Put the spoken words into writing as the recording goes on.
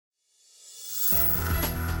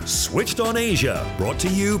Switched on Asia, brought to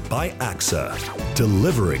you by AXA,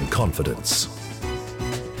 delivering confidence.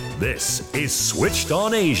 This is Switched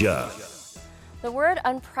on Asia. The word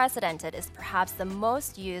unprecedented is perhaps the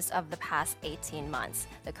most used of the past 18 months.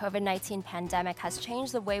 The COVID-19 pandemic has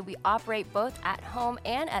changed the way we operate both at home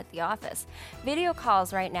and at the office. Video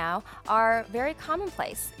calls right now are very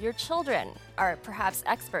commonplace. Your children are perhaps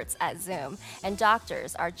experts at Zoom, and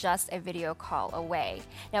doctors are just a video call away.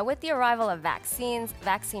 Now, with the arrival of vaccines,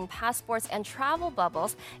 vaccine passports, and travel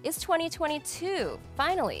bubbles, is 2022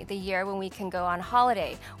 finally the year when we can go on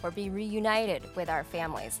holiday or be reunited with our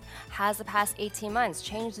families? Has the past 18 months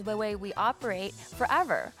changed the way we operate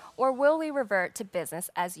forever, or will we revert to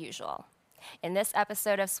business as usual? In this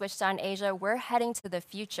episode of Switched on Asia, we're heading to the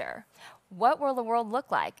future. What will the world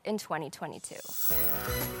look like in 2022?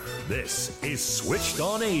 This is Switched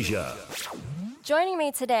on Asia. Joining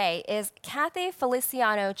me today is Kathy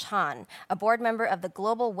Feliciano Chan, a board member of the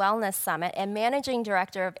Global Wellness Summit and managing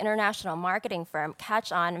director of international marketing firm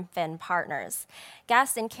Catch On Finn Partners.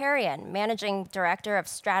 Gaston Carrion, managing director of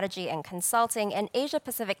strategy and consulting and Asia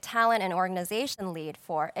Pacific talent and organization lead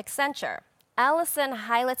for Accenture. Alison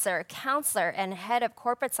Heilitzer, counselor and head of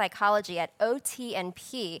corporate psychology at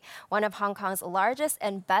OT&P, one of Hong Kong's largest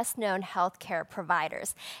and best-known healthcare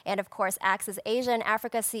providers. And of course, AXA's Asia and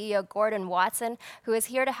Africa CEO Gordon Watson, who is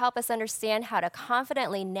here to help us understand how to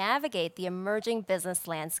confidently navigate the emerging business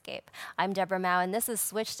landscape. I'm Deborah Mao, and this is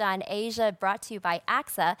Switched on Asia, brought to you by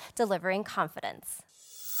AXA, delivering confidence.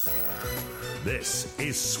 This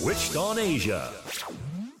is Switched on Asia.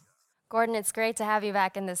 Gordon, it's great to have you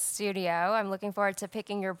back in the studio. I'm looking forward to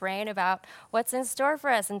picking your brain about what's in store for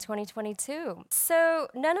us in 2022. So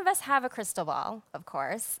none of us have a crystal ball, of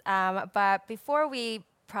course, but before we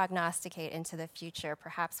prognosticate into the future,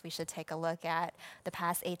 perhaps we should take a look at the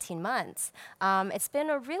past 18 months. It's been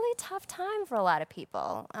a really tough time for a lot of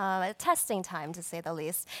people, a testing time to say the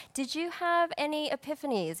least. Did you have any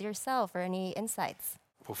epiphanies yourself or any insights?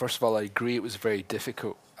 Well, first of all, I agree it was very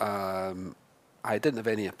difficult. I didn't have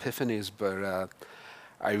any epiphanies, but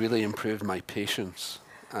I really improved my patience.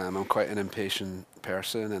 I'm quite an impatient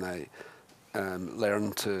person, and I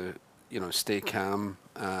learned to, stay calm,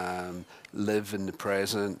 live in the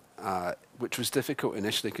present, which was difficult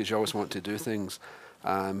initially because you always want to do things.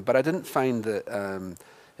 But I didn't find that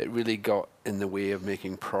it really got in the way of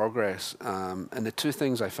making progress. And the two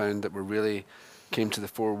things I found that were really came to the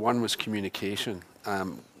fore, one was communication.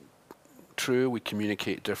 True, we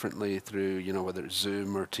communicate differently through, whether it's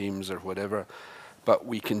Zoom or Teams or whatever, but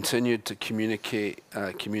we continued to communicate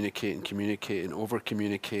and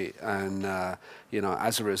over-communicate, and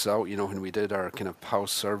as a result, when we did our kind of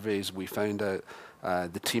pulse surveys, we found out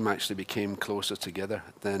the team actually became closer together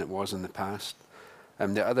than it was in the past.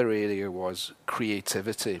 And the other area was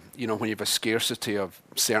creativity. When you have a scarcity of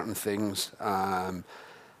certain things,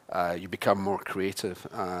 you become more creative.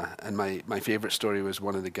 And my favorite story was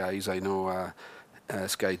one of the guys I know,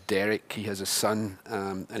 this guy Derek. He has a son,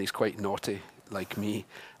 and he's quite naughty like me.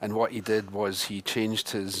 And what he did was he changed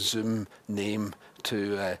his Zoom name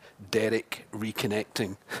to Derek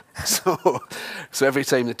Reconnecting. so every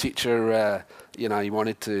time the teacher, he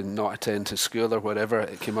wanted to not attend to school or whatever,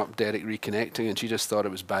 it came up Derek Reconnecting, and she just thought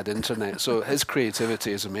it was bad internet. So his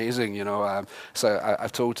creativity is amazing, So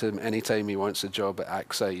I've told him anytime he wants a job at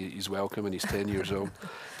AXA, he's welcome, and he's 10 years old.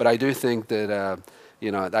 But I do think that,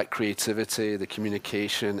 that creativity, the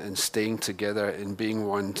communication, and staying together and being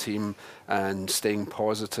one team and staying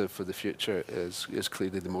positive for the future is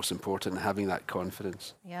clearly the most important, and having that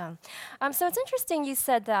confidence. Yeah. So it's interesting you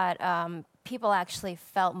said that people actually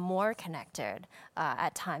felt more connected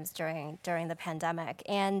at times during the pandemic.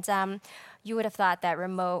 And you would have thought that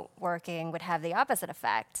remote working would have the opposite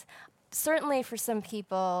effect. Certainly for some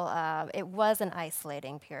people, it was an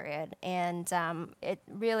isolating period, and it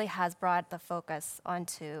really has brought the focus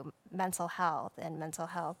onto mental health and mental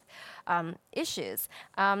health issues.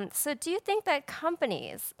 So do you think that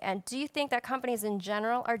companies in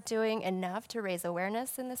general are doing enough to raise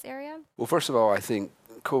awareness in this area? Well, first of all, I think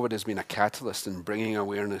COVID has been a catalyst in bringing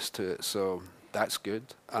awareness to it, so that's good.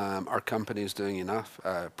 Are companies doing enough?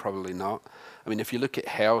 Probably not. I mean, if you look at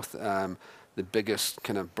health, the biggest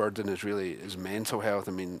kind of burden is mental health.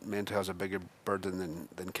 I mean, mental health is a bigger burden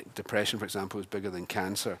than depression, for example, is bigger than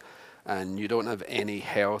cancer. And you don't have any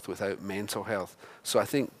health without mental health. So I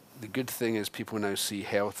think the good thing is people now see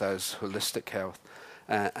health as holistic health,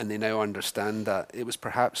 and they now understand that it was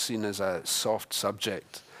perhaps seen as a soft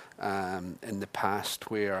subject in the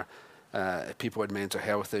past, where if people had mental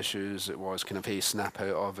health issues, it was kind of, hey, snap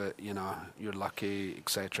out of it, you're lucky,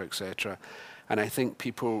 etc., etc. And I think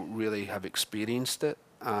people really have experienced it.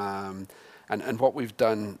 And And what we've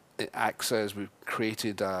done at AXA is we've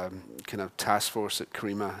created a kind of task force at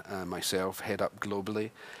Karima, myself, head up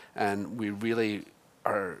globally, and we really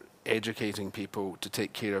are educating people to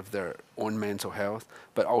take care of their own mental health,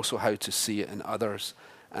 but also how to see it in others.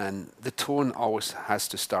 And the tone always has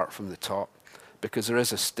to start from the top, because there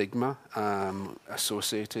is a stigma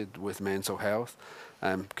associated with mental health,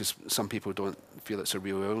 because some people don't feel it's a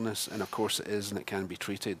real illness, and of course it is, and it can be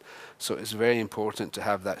treated. So it's very important to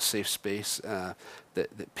have that safe space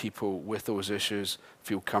that people with those issues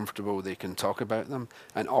feel comfortable they can talk about them,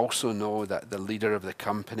 and also know that the leader of the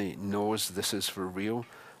company knows this is for real.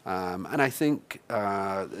 And I think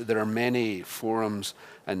there are many forums,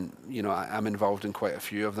 and I'm involved in quite a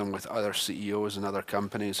few of them with other CEOs and other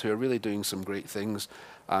companies who are really doing some great things.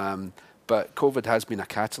 But COVID has been a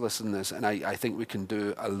catalyst in this, and I think we can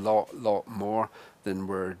do a lot more than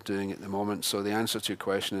we're doing at the moment. So the answer to your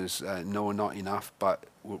question is no, not enough, but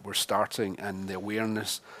we're starting, and the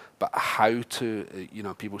awareness, but how to,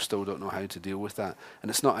 people still don't know how to deal with that.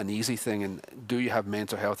 And it's not an easy thing. And do you have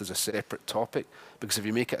mental health as a separate topic? Because if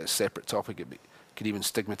you make it a separate topic, it could even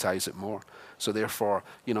stigmatize it more. So therefore,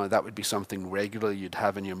 that would be something regularly you'd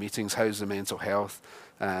have in your meetings. How's the mental health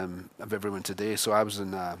of everyone today? So I was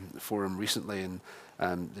in a forum recently, and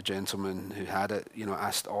the gentleman who had it,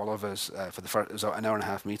 asked all of us for the first, it was an hour and a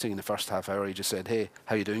half meeting. In the first half hour, he just said, "Hey,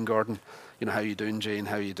 how you doing, Gordon? How you doing, Jane?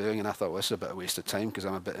 How you doing?" And I thought, well, this is a bit of a waste of time because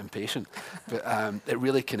I'm a bit impatient. But it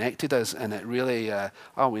really connected us, and it really,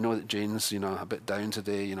 we know that Jane's, a bit down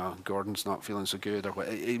today. Gordon's not feeling so good, or what.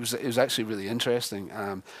 It was actually really interesting.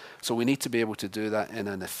 So we need to be able to do that in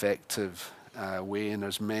an effective way, and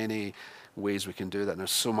there's many ways we can do that. And there's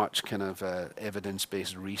so much kind of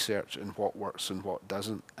evidence-based research in what works and what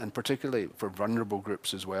doesn't, and particularly for vulnerable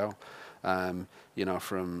groups as well.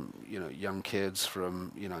 From young kids,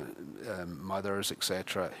 from mothers,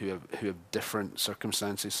 etc., who have different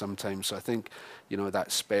circumstances sometimes. So I think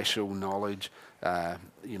that special knowledge,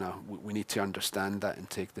 we need to understand that and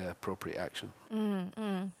take the appropriate action.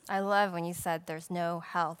 I love when you said there's no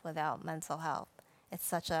health without mental health. It's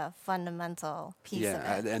such a fundamental piece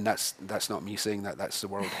of it. And that's not me saying that. That's the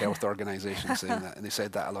World Health Organization saying that, and they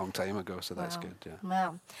said that a long time ago. So that's good. Yeah.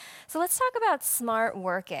 Wow. So let's talk about smart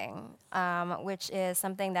working, which is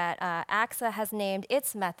something that AXA has named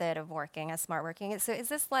its method of working as smart working. So is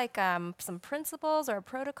this like some principles or a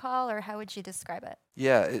protocol, or how would you describe it?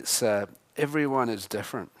 Yeah, it's everyone is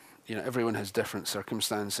different. Everyone has different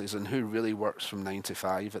circumstances, and who really works from 9 to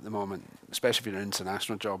 5 at the moment, especially if you're in an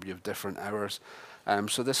international job, you have different hours.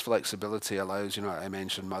 So this flexibility allows, I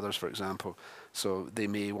mentioned mothers, for example, so they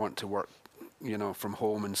may want to work, from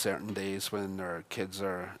home on certain days when their kids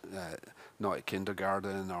are not at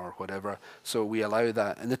kindergarten or whatever. So we allow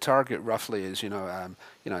that, and the target roughly is,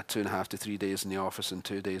 2.5 to 3 days in the office and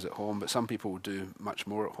 2 days at home. But some people do much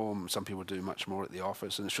more at home, some people do much more at the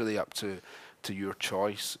office, and it's really up to your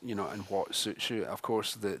choice, and what suits you. Of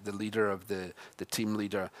course, the leader of the team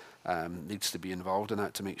leader needs to be involved in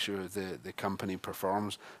that to make sure the company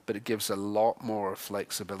performs, but it gives a lot more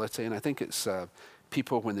flexibility. And I think it's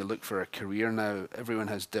people, when they look for a career now, everyone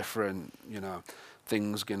has different,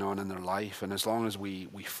 things going on in their life, and as long as we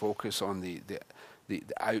focus on the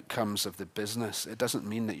outcomes of the business, it doesn't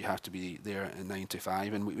mean that you have to be there at 9 to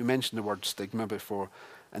 5. And we mentioned the word stigma before,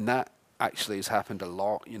 and that actually has happened a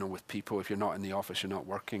lot, with people. If you're not in the office, you're not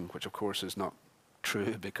working, which of course is not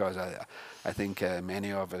true, because I think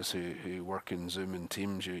many of us who work in Zoom and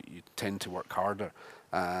Teams, you tend to work harder,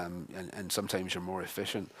 and sometimes you're more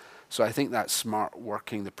efficient. So I think that smart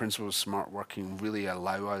working, the principles of smart working, really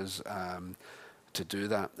allow us to do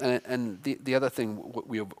that. And the other thing,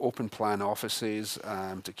 we have open plan offices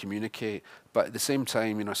to communicate, but at the same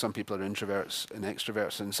time, some people are introverts and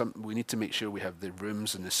extroverts, and we need to make sure we have the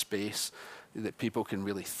rooms and the space that people can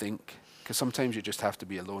really think, because sometimes you just have to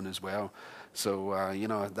be alone as well. So,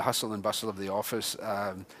 the hustle and bustle of the office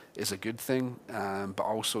is a good thing, but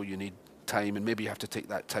also you need time, and maybe you have to take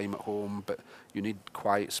that time at home, but you need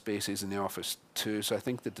quiet spaces in the office too. So I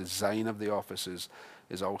think the design of the office is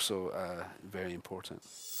also very important.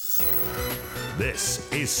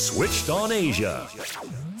 This is Switched on Asia.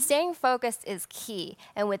 Staying focused is key,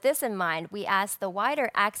 and with this in mind, we asked the wider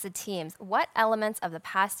AXA teams what elements of the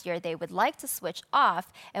past year they would like to switch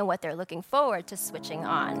off and what they're looking forward to switching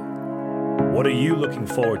on. What are you looking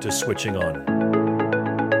forward to switching on?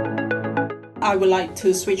 I would like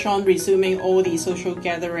to switch on resuming all the social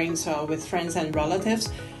gatherings with friends and relatives,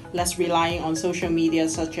 less relying on social media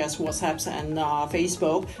such as WhatsApp and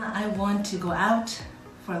Facebook. I want to go out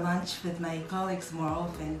for lunch with my colleagues more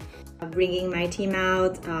often. Bringing my team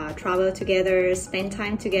out, travel together, spend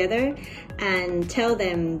time together, and tell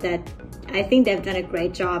them that I think they've done a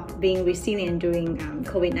great job being resilient during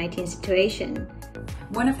COVID-19 situation.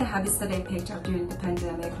 One of the habits that I picked up during the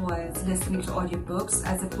pandemic was listening to audiobooks.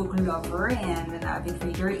 As a book lover and an avid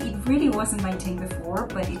reader, it really wasn't my thing before,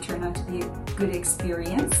 but it turned out to be a good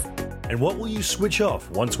experience. And what will you switch off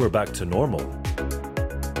once we're back to normal?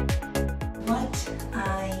 What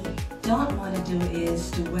I don't want to do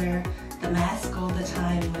is to wear the mask all the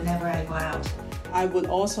time whenever I go out. I would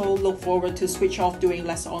also look forward to switch off doing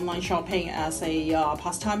less online shopping as a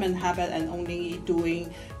pastime and habit, and only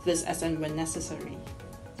doing this as and when necessary.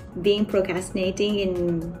 Being procrastinating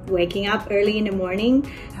in waking up early in the morning.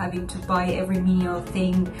 Having to buy every menial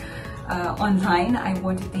thing online. I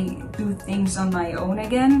want to do things on my own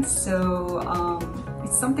again, so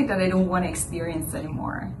it's something that I don't want to experience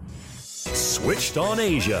anymore. Switched on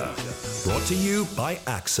Asia, brought to you by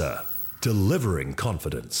AXA, delivering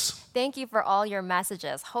confidence. Thank you for all your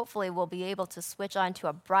messages. Hopefully, we'll be able to switch on to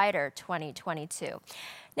a brighter 2022.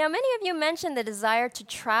 Now, many of you mentioned the desire to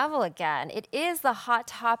travel again. It is the hot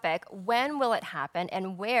topic. When will it happen,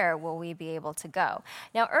 and where will we be able to go?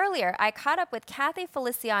 Now, earlier, I caught up with Kathy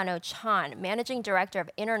Feliciano Chan, Managing Director of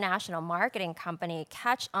international marketing company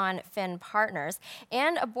Catch On Fin Partners,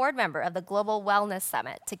 and a board member of the Global Wellness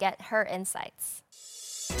Summit, to get her insights.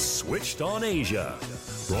 Switched on Asia,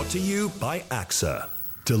 brought to you by AXA,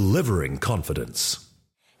 delivering confidence.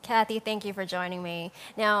 Kathy, thank you for joining me.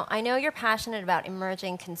 Now, I know you're passionate about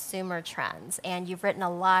emerging consumer trends, and you've written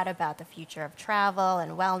a lot about the future of travel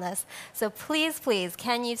and wellness. So please,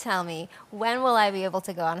 can you tell me, when will I be able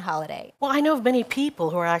to go on holiday? Well, I know of many people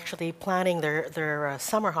who are actually planning their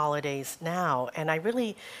summer holidays now, and I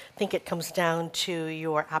really think it comes down to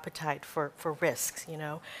your appetite for risks,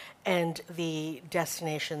 and the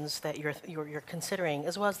destinations that you're considering,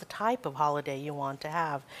 as well as the type of holiday you want to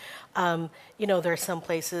have. There are some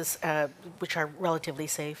places which are relatively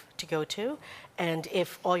safe to go to, and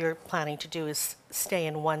if all you're planning to do is stay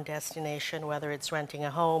in one destination, whether it's renting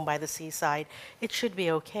a home by the seaside, it should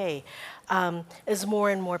be okay. As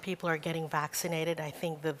more and more people are getting vaccinated, I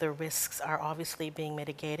think that the risks are obviously being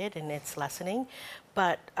mitigated and it's lessening,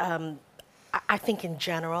 but I think in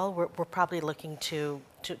general, we're probably looking to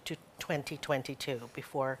 2022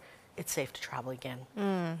 before it's safe to travel again.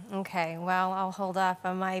 Okay, well, I'll hold off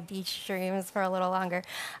on my beach dreams for a little longer.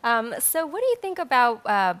 So what do you think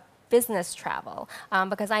about business travel?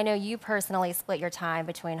 Because I know you personally split your time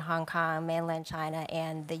between Hong Kong, mainland China,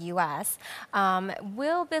 and the US.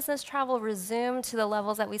 Will business travel resume to the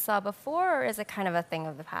levels that we saw before, or is it kind of a thing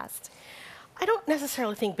of the past? I don't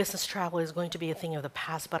necessarily think business travel is going to be a thing of the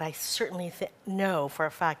past, but I certainly know for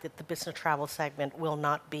a fact that the business travel segment will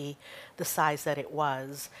not be the size that it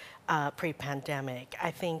was pre-pandemic.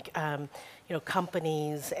 I think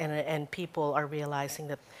companies and people are realizing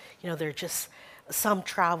that there are just some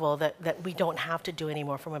travel that we don't have to do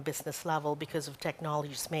anymore from a business level because of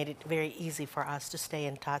technology. It's made it very easy for us to stay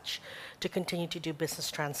in touch, to continue to do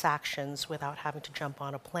business transactions without having to jump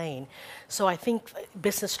on a plane. So I think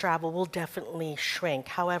business travel will definitely shrink.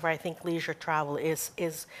 However, I think leisure travel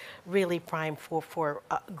is really prime for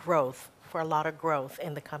growth, for a lot of growth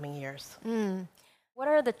in the coming years. What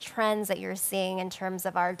are the trends that you're seeing in terms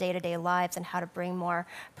of our day-to-day lives and how to bring more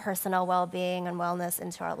personal well-being and wellness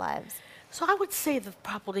into our lives? So I would say that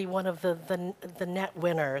probably one of the net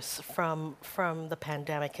winners from the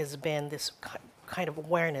pandemic has been this kind of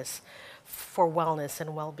awareness for wellness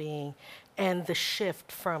and well-being, and the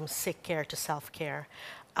shift from sick care to self-care.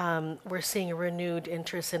 We're seeing a renewed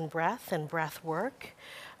interest in breath and breath work,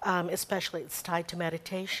 especially it's tied to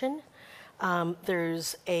meditation.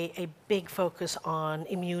 There's a big focus on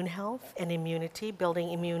immune health and immunity, building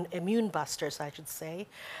immune busters, I should say,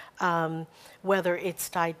 whether it's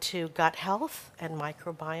tied to gut health and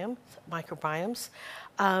microbiomes.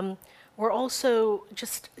 We're also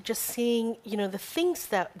just seeing, the things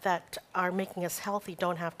that are making us healthy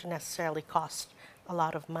don't have to necessarily cost a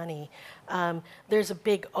lot of money. There's a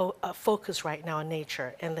big focus right now on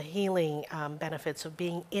nature and the healing benefits of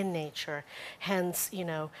being in nature. Hence,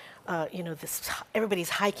 everybody's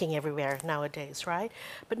hiking everywhere nowadays, right?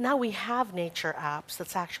 But now we have nature apps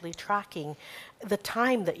that's actually tracking the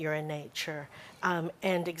time that you're in nature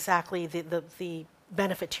and exactly the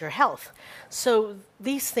benefit to your health. So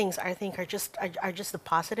these things, I think, are just the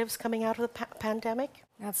positives coming out of the pandemic.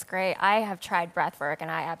 That's great. I have tried breathwork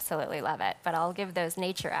and I absolutely love it, but I'll give those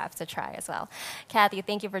nature apps a try as well. Kathy,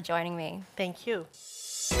 thank you for joining me. Thank you.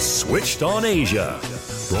 Switched on Asia,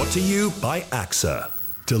 brought to you by AXA,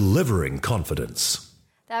 delivering confidence.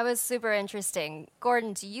 That was super interesting.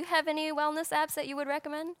 Gordon, do you have any wellness apps that you would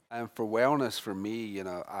recommend? For wellness, for me,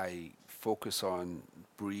 I focus on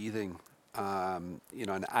breathing. In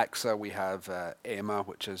AXA we have Emma,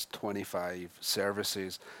 which has 25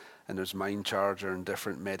 services, and there's Mind Charger and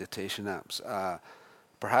different meditation apps.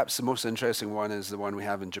 Perhaps the most interesting one is the one we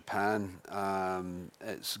have in Japan.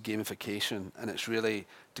 It's gamification, and it's really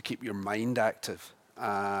to keep your mind active.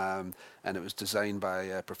 And it was designed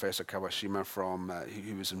by Professor Kawashima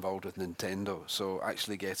who was involved with Nintendo. So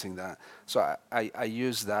actually getting that. So I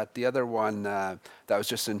use that. The other one that I was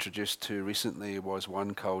just introduced to recently was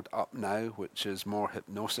one called Up Now, which is more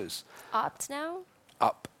hypnosis. Opt Now?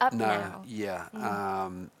 Up Now. Yeah.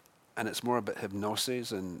 And it's more about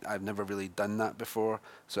hypnosis, and I've never really done that before,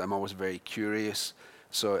 so I'm always very curious.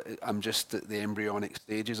 So I'm just at the embryonic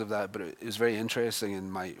stages of that, but it was very interesting,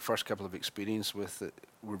 and my first couple of experiences with it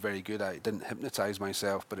were very good. I didn't hypnotize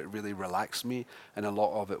myself, but it really relaxed me, and a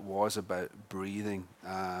lot of it was about breathing.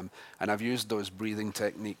 And I've used those breathing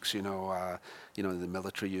techniques, the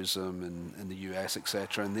military use them in the US,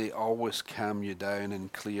 etc., and they always calm you down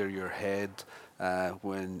and clear your head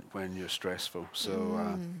when you're stressful.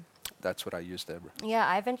 So that's what I use, Deborah. Yeah,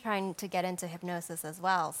 I've been trying to get into hypnosis as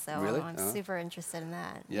well, so really? I'm super interested in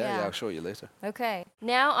that. Yeah, I'll show you later. Okay,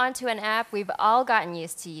 now on to an app we've all gotten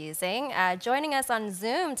used to using. Joining us on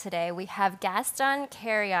Zoom today, we have Gaston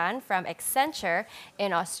Carrion from Accenture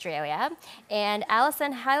in Australia and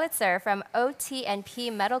Alison Heilitzer from OT&P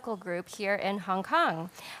Medical Group here in Hong Kong.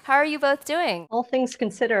 How are you both doing? All things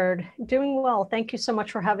considered, doing well. Thank you so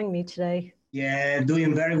much for having me today. Yeah,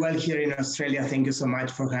 doing very well here in Australia. Thank you so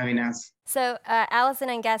much for having us. So, Alison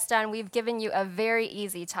and Gaston, we've given you a very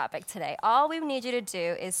easy topic today. All we need you to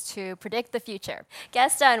do is to predict the future.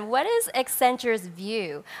 Gaston, what is Accenture's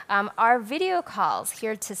view? Are video calls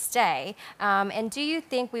here to stay? And do you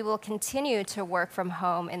think we will continue to work from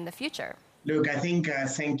home in the future? Look, I think,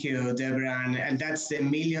 thank you, Deborah, and that's the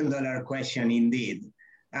million-dollar question indeed.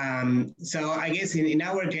 So I guess in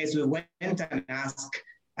our case, we went and asked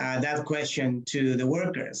that question to the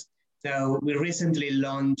workers. So we recently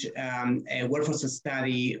launched a workforce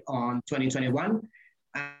study on 2021.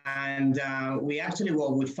 And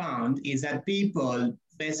what we found is that people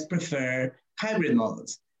best prefer hybrid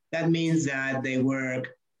models. That means that they work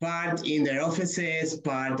part in their offices,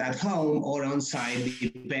 part at home or on site,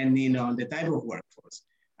 depending on the type of workforce.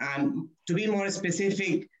 And to be more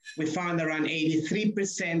specific, we found around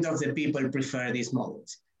 83% of the people prefer these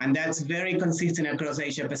models. And that's very consistent across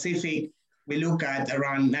Asia Pacific. We look at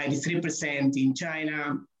around 93% in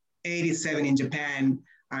China, 87% in Japan,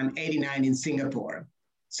 and 89% in Singapore.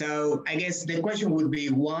 So I guess the question would be,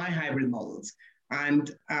 why hybrid models?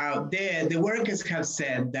 And the workers have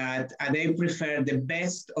said that they prefer the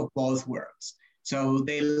best of both worlds. So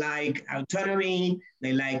they like autonomy,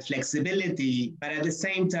 they like flexibility, but at the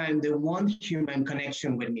same time, they want human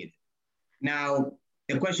connection when needed. Now,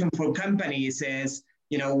 the question for companies is,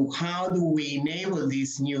 how do we enable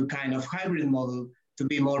this new kind of hybrid model to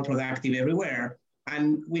be more productive everywhere?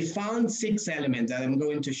 And we found 6 elements that I'm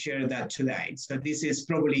going to share that today. So this is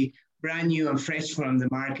probably brand new and fresh from the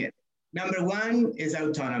market. Number 1 is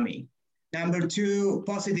autonomy. Number 2,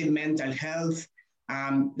 positive mental health.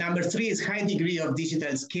 Number 3 is high degree of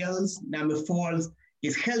digital skills. Number 4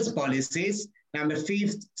 is health policies. Number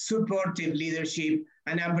 5, supportive leadership.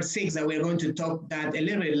 And number 6, that we're going to talk that a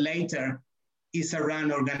little bit later, is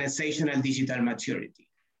around organizational digital maturity.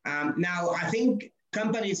 Now, I think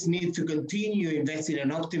companies need to continue investing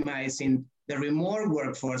and optimizing the remote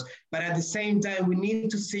workforce, but at the same time, we need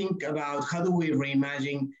to think about how do we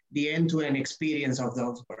reimagine the end-to-end experience of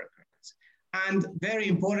those workers. And very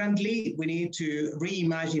importantly, we need to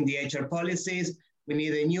reimagine the HR policies. We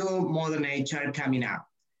need a new modern HR coming up.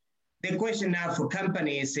 The question now for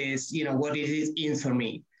companies is, what is it in for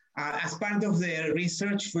me? As part of the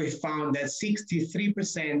research, we found that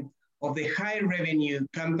 63% of the high revenue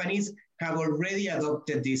companies have already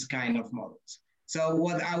adopted this kind of models. So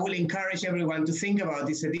what I will encourage everyone to think about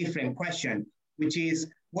is a different question, which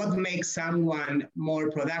is what makes someone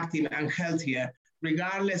more productive and healthier,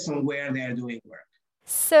 regardless of where they're doing work.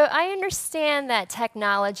 So I understand that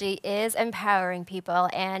technology is empowering people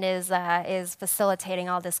and is facilitating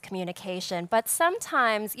all this communication. But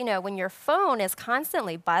sometimes, when your phone is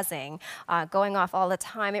constantly buzzing, going off all the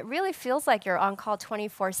time, it really feels like you're on call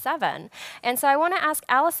 24/7. And so I want to ask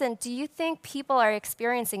Alison, do you think people are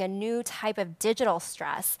experiencing a new type of digital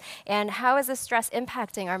stress? And how is this stress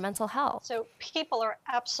impacting our mental health? So people are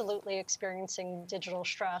absolutely experiencing digital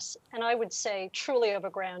stress, and I would say truly of a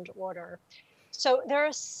grand order. So there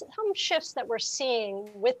are some shifts that we're seeing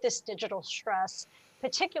with this digital stress,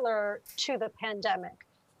 particular to the pandemic.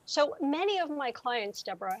 So many of my clients,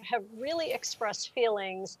 Deborah, have really expressed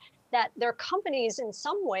feelings that their companies in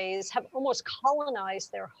some ways have almost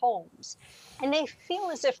colonized their homes. And they feel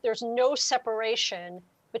as if there's no separation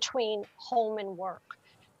between home and work,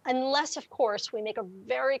 unless, of course, we make a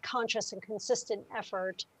very conscious and consistent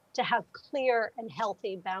effort to have clear and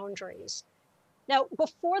healthy boundaries. Now,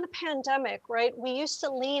 before the pandemic, right, we used to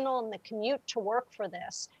lean on the commute to work for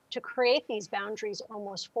this, to create these boundaries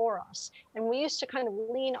almost for us. And we used to kind of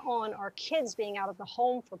lean on our kids being out of the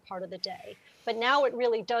home for part of the day. But now it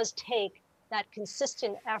really does take that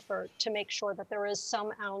consistent effort to make sure that there is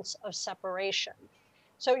some ounce of separation.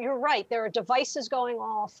 So you're right, there are devices going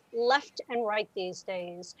off left and right these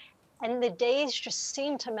days, and the days just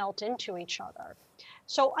seem to melt into each other.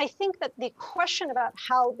 So I think that the question about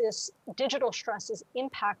how this digital stress is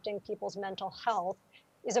impacting people's mental health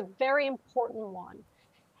is a very important one.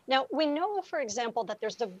 Now, we know, for example, that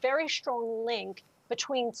there's a very strong link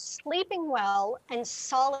between sleeping well and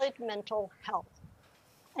solid mental health.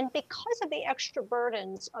 And because of the extra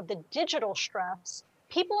burdens of the digital stress,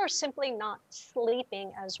 people are simply not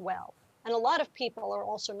sleeping as well. And a lot of people are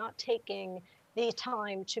also not taking the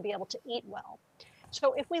time to be able to eat well.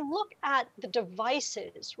 So if we look at the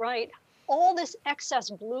devices, right, all this excess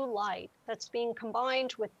blue light that's being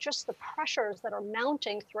combined with just the pressures that are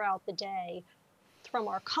mounting throughout the day from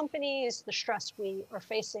our companies, the stress we are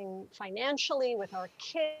facing financially with our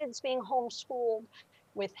kids being homeschooled,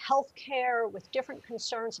 with healthcare, with different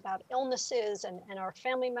concerns about illnesses and our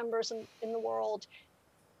family members in the world,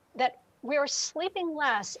 that we're sleeping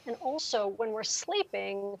less. And also when we're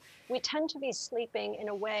sleeping, we tend to be sleeping in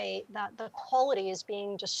a way that the quality is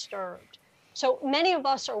being disturbed. So many of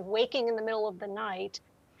us are waking in the middle of the night,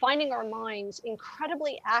 finding our minds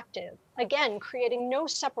incredibly active, again, creating no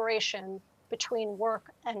separation between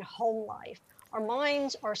work and home life. Our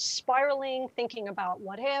minds are spiraling, thinking about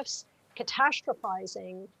what ifs,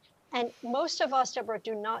 catastrophizing. And most of us, Deborah,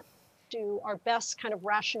 do not do our best kind of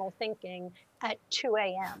rational thinking at 2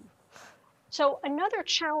 a.m. So another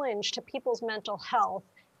challenge to people's mental health,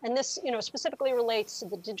 and this specifically relates to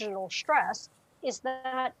the digital stress, is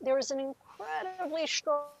that there is an incredibly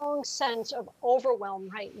strong sense of overwhelm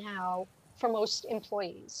right now for most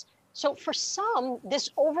employees. So for some, this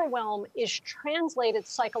overwhelm is translated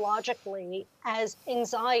psychologically as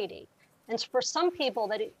anxiety. And for some people,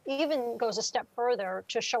 that it even goes a step further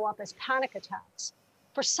to show up as panic attacks.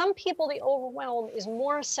 For some people, the overwhelm is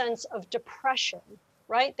more a sense of depression,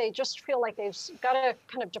 right? They just feel like they've got to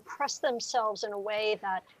kind of depress themselves in a way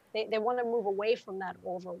that they want to move away from that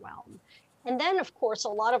overwhelm. And then, of course, a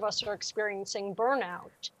lot of us are experiencing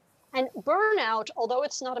burnout. And burnout, although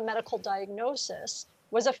it's not a medical diagnosis,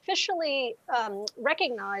 was officially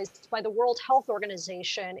recognized by the World Health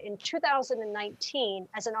Organization in 2019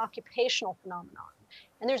 as an occupational phenomenon.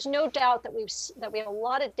 And there's no doubt that we have a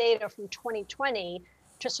lot of data from 2020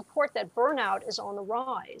 to support that burnout is on the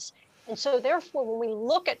rise. And so therefore, when we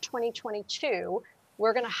look at 2022,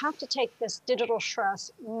 we're going to have to take this digital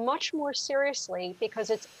stress much more seriously because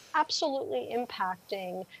it's absolutely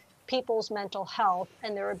impacting people's mental health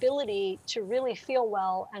and their ability to really feel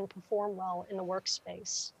well and perform well in the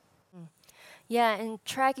workspace. Yeah, and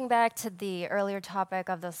tracking back to the earlier topic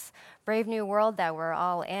of this brave new world that we're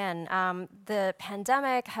all in, the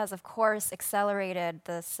pandemic has, of course, accelerated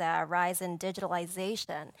this rise in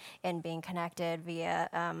digitalization and being connected via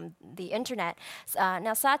the internet.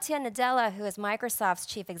 Now, Satya Nadella, who is Microsoft's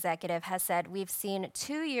chief executive, has said we've seen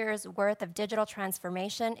 2 years' worth of digital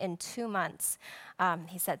transformation in 2 months.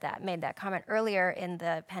 He made that comment earlier in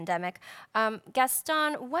the pandemic.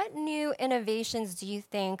 Gaston, what new innovations do you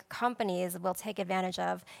think companies will take advantage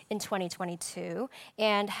of in 2022,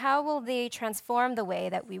 and how will they transform the way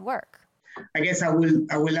that we work? I guess I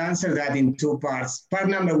will answer that in 2 parts. Part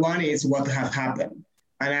number one is what has happened.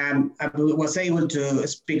 And I was able to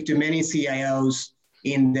speak to many CIOs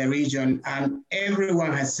in the region, and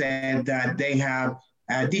everyone has said that they have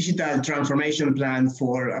a digital transformation plan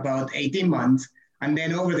for about 18 months. And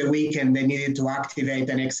then over the weekend, they needed to activate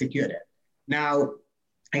and execute it. Now,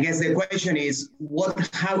 I guess the question is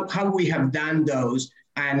how we have done those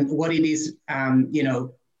and what it is,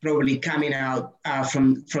 probably coming out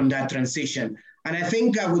from that transition. And I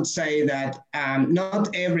think I would say that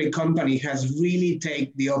not every company has really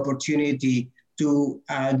taken the opportunity to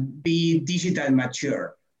be digital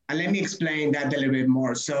mature. And let me explain that a little bit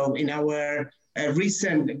more. So in our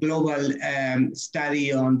recent global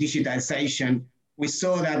study on digitalization, we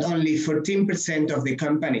saw that only 14% of the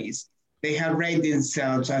companies, they have rated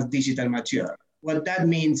themselves as digital mature. What that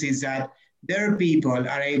means is that their people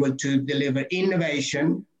are able to deliver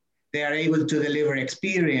innovation they are able to deliver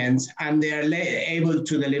experience, and they are able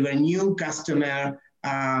to deliver new customer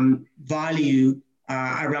value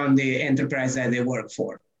around the enterprise that they work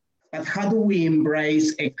for. But how do we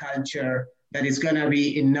embrace a culture that is going to be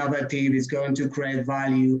innovative, is going to create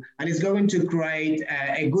value, and is going to create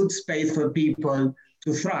a good space for people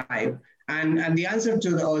to thrive? And the answer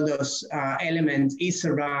to all those elements is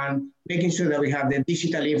around making sure that we have the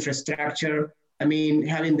digital infrastructure. I mean,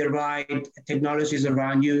 having the right technologies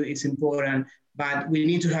around you is important, but we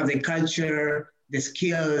need to have the culture, the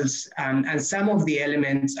skills, and some of the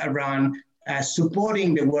elements around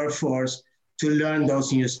supporting the workforce to learn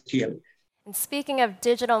those new skills. And speaking of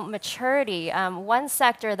digital maturity, one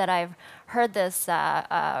sector that I've heard this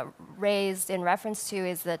raised in reference to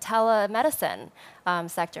is the telemedicine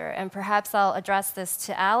sector. And perhaps I'll address this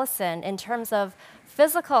to Allison. In terms of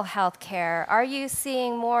physical health care, are you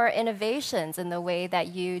seeing more innovations in the way that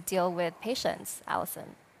you deal with patients,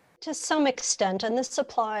 Allison? To some extent, and this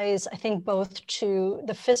applies, I think, both to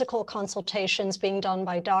the physical consultations being done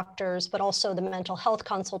by doctors, but also the mental health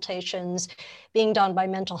consultations being done by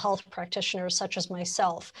mental health practitioners such as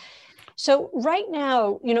myself. So right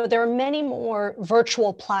now, there are many more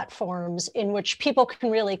virtual platforms in which people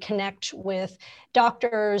can really connect with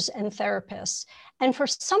doctors and therapists. And for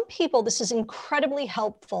some people, this is incredibly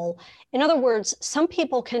helpful. In other words, some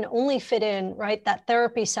people can only fit in, right, that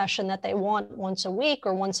therapy session that they want once a week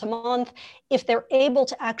or once a month if they're able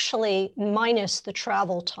to actually minus the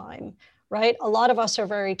travel time, right? A lot of us are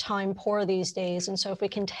very time poor these days. And so if we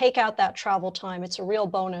can take out that travel time, it's a real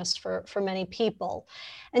bonus for many people.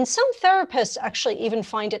 And some therapists actually even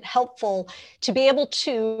find it helpful to be able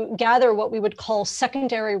to gather what we would call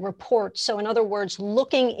secondary reports. So in other words,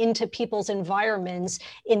 looking into people's environments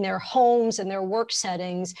in their homes and their work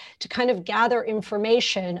settings to kind of gather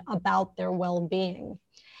information about their well-being.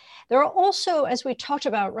 There are also, as we talked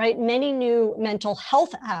about, right, many new mental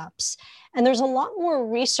health apps. And there's a lot more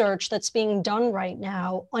research that's being done right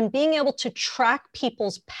now on being able to track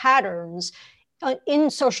people's patterns in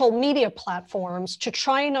social media platforms to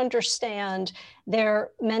try and understand their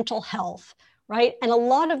mental health, right? And a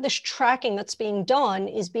lot of this tracking that's being done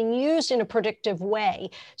is being used in a predictive way.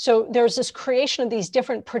 So there's this creation of these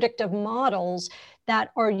different predictive models that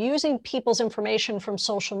are using people's information from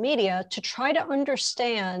social media to try to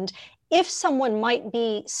understand if someone might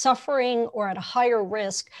be suffering or at a higher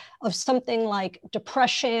risk of something like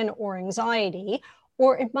depression or anxiety,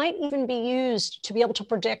 or it might even be used to be able to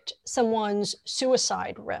predict someone's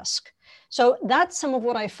suicide risk. So that's some of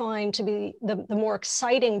what I find to be the more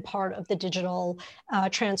exciting part of the digital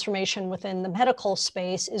transformation within the medical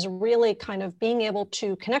space, is really kind of being able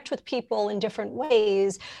to connect with people in different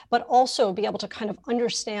ways, but also be able to kind of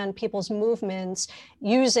understand people's movements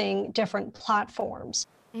using different platforms.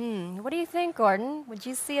 What do you think, Gordon? Would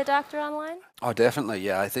you see a doctor online? Oh, definitely,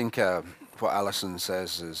 yeah. I think what Alison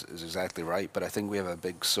says is exactly right, but I think we have a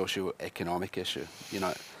big socio-economic issue. You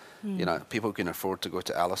know, people can afford to go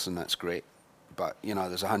to Alison, that's great, but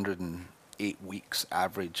there's 108 weeks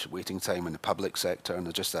average waiting time in the public sector, and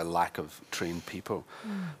there's just a lack of trained people.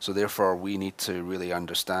 So therefore, we need to really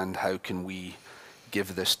understand how can we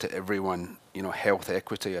give this to everyone. Health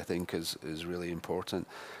equity, I think, is really important.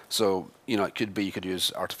 So, it could be you could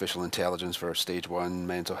use artificial intelligence for stage 1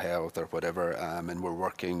 mental health or whatever, and we're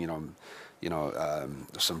working,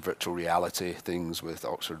 some virtual reality things with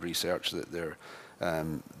Oxford Research that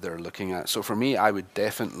they're looking at. So for me, I would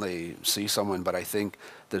definitely see someone, but I think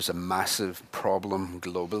there's a massive problem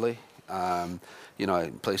globally.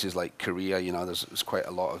 In places like Korea, there's quite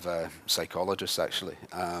a lot of psychologists actually.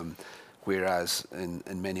 Whereas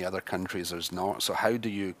in many other countries there's not. So how do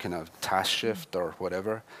you kind of task shift or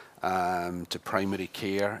whatever to primary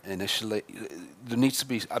care initially? There needs to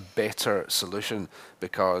be a better solution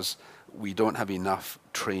because we don't have enough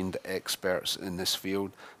trained experts in this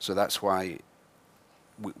field. So that's why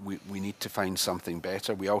we need to find something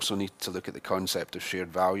better. We also need to look at the concept of shared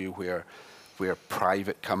value where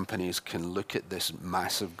private companies can look at this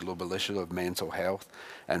massive global issue of mental health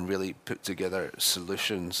and really put together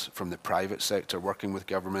solutions from the private sector, working with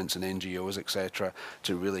governments and NGOs, etc.,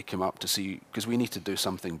 to really come up to see, because we need to do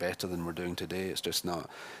something better than we're doing today. It's just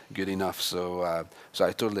not good enough. So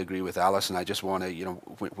I totally agree with Alison. I just want to,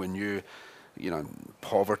 when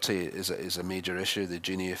poverty is a major issue. The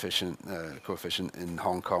Gini coefficient in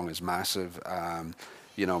Hong Kong is massive.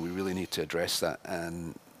 We really need to address that,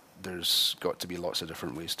 and there's got to be lots of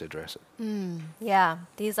different ways to address it. Yeah,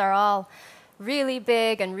 these are all really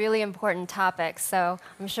big and really important topics. So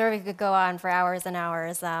I'm sure we could go on for hours and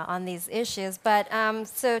hours on these issues. But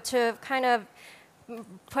so to kind of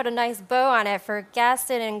put a nice bow on it for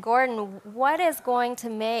Gaston and Gordon. What is going to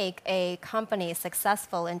make a company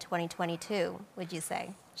successful in 2022, would you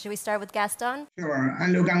say? Should we start with Gaston? Sure.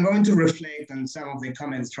 And look, I'm going to reflect on some of the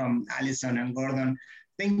comments from Alison and Gordon.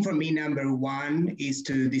 I think for me, number one is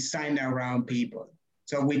to design around people.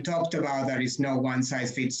 So we talked about there is no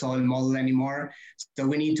one-size-fits-all model anymore. So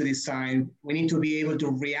we need to design, we need to be able to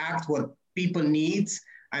react what people need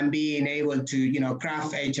and being able to,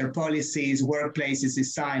 craft HR policies, workplaces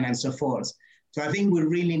design, and so forth. So I think we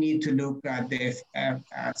really need to look at the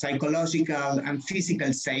psychological and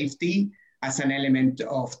physical safety as an element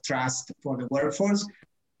of trust for the workforce.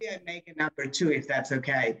 Yeah, make a number two, if that's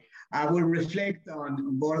okay. I will reflect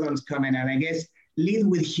on Gordon's comment, and I guess lead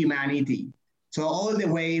with humanity. So all the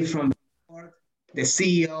way from the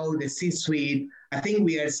CEO, the C-suite, I think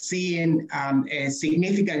we are seeing a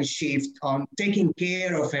significant shift on taking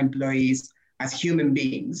care of employees as human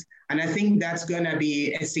beings. And I think that's going to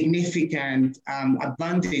be a significant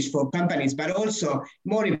advantage for companies, but also,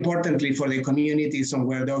 more importantly, for the communities on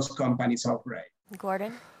where those companies operate.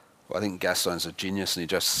 Gordon? Well, I think Gaston's a genius, and he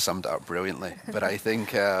just summed it up brilliantly. But I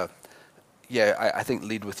think, I think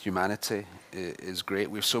lead with humanity is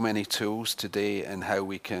great. We have so many tools today in how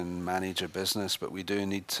we can manage a business, but we do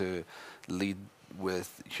need to lead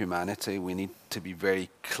with humanity. We need to be very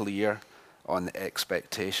clear on the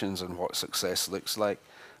expectations and what success looks like,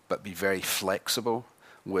 but be very flexible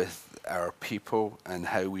with our people and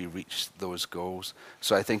how we reach those goals.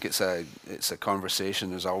 So I think it's a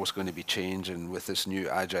conversation. There's always going to be change, and with this new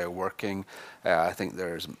agile working, I think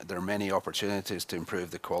there are many opportunities to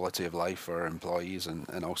improve the quality of life for our employees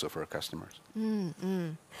and also for our customers. Mm-hmm.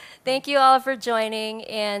 Thank you all for joining,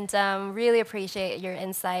 and really appreciate your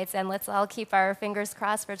insights, and let's all keep our fingers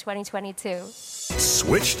crossed for 2022.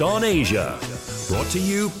 Switched on Asia, brought to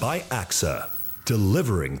you by AXA,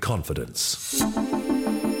 delivering confidence.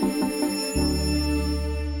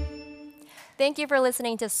 Thank you for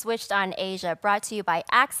listening to Switched on Asia, brought to you by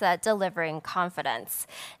AXA, delivering confidence.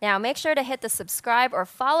 Now, make sure to hit the subscribe or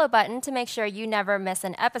follow button to make sure you never miss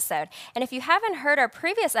an episode. And if you haven't heard our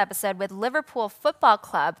previous episode with Liverpool Football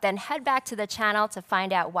Club, then head back to the channel to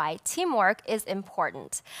find out why teamwork is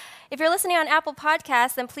important. If you're listening on Apple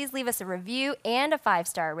Podcasts, then please leave us a review and a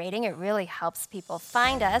 5-star rating. It really helps people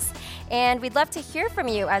find us. And we'd love to hear from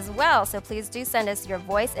you as well, so please do send us your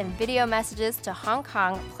voice and video messages to Hong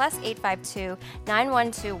Kong +852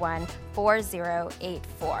 9121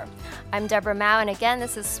 4084. I'm Deborah Mao, and again,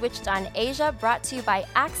 this is Switched on Asia, brought to you by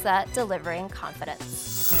AXA, delivering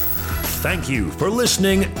confidence. Thank you for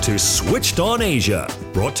listening to Switched on Asia,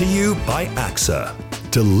 brought to you by AXA,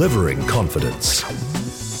 delivering confidence.